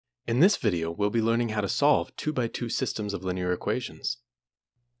In this video, we'll be learning how to solve 2x2 systems of linear equations.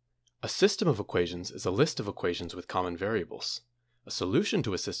 A system of equations is a list of equations with common variables. A solution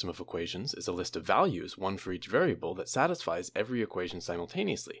to a system of equations is a list of values, one for each variable, that satisfies every equation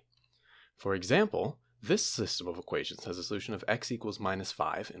simultaneously. For example, this system of equations has a solution of x equals minus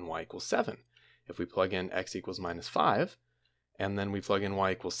 5 and y equals 7. If we plug in x equals minus 5, and then we plug in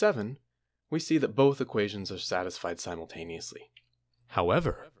y equals 7, we see that both equations are satisfied simultaneously.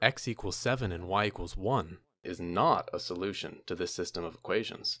 However, x equals 7 and y equals 1 is not a solution to this system of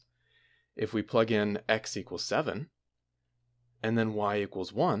equations. If we plug in x equals 7 and then y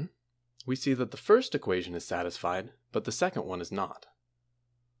equals 1, we see that the first equation is satisfied, but the second one is not.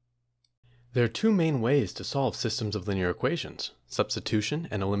 There are two main ways to solve systems of linear equations: substitution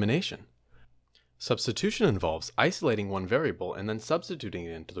and elimination. Substitution involves isolating one variable and then substituting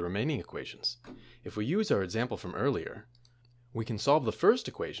it into the remaining equations. If we use our example from earlier, we can solve the first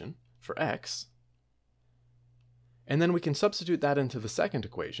equation for x, and then we can substitute that into the second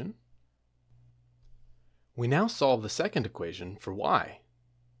equation. We now solve the second equation for y,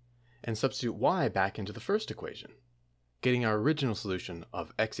 and substitute y back into the first equation, getting our original solution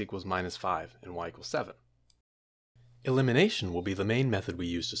of x equals minus 5 and y equals 7. Elimination will be the main method we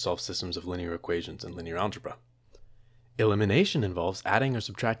use to solve systems of linear equations in linear algebra. Elimination involves adding or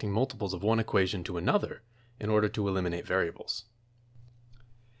subtracting multiples of one equation to another in order to eliminate variables.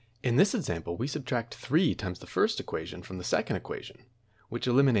 In this example, we subtract 3 times the first equation from the second equation, which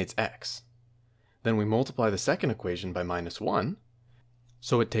eliminates x. Then we multiply the second equation by minus 1,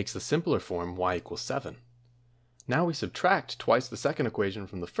 so it takes the simpler form y equals 7. Now we subtract twice the second equation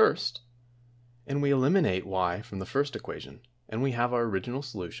from the first, and we eliminate y from the first equation, and we have our original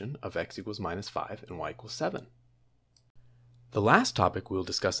solution of x equals minus 5 and y equals 7. The last topic we will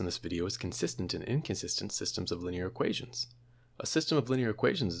discuss in this video is consistent and inconsistent systems of linear equations. A system of linear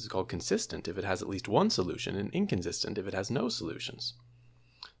equations is called consistent if it has at least one solution, and inconsistent if it has no solutions.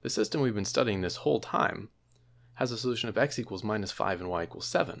 The system we've been studying this whole time has a solution of x equals minus 5 and y equals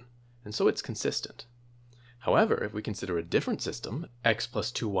 7, and so it's consistent. However, if we consider a different system, x plus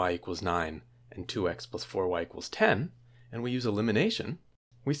 2y equals 9 and 2x plus 4y equals 10, and we use elimination,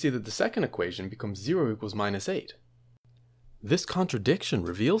 we see that the second equation becomes 0 equals minus 8. This contradiction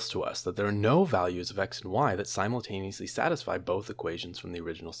reveals to us that there are no values of x and y that simultaneously satisfy both equations from the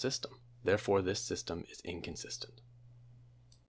original system. Therefore, this system is inconsistent.